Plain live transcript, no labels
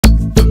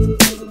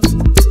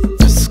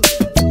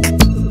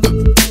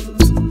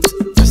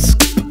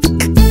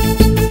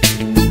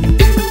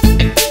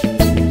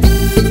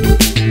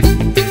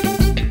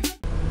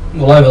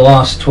Well, over the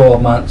last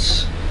 12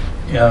 months,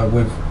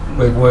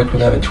 we've worked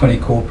with over 20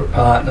 corporate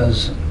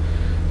partners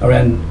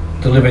around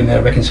delivering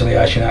their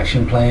reconciliation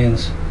action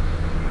plans,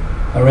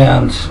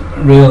 around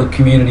real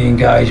community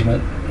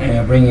engagement,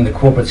 bringing the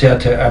corporates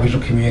out to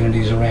Aboriginal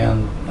communities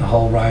around a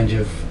whole range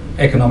of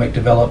economic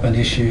development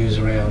issues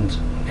around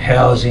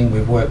housing.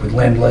 We've worked with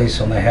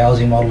Lend-Lease on the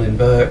housing model in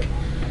Bourke.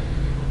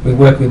 We've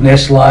worked with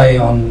Nestle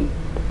on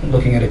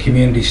looking at a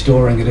community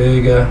store in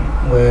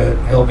Gaduga. We're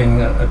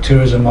helping a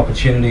tourism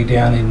opportunity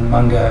down in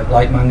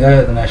Lake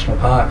Mungo at the national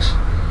parks.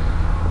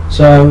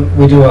 So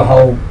we do a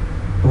whole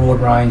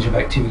broad range of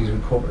activities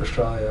with Corporate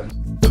Australia.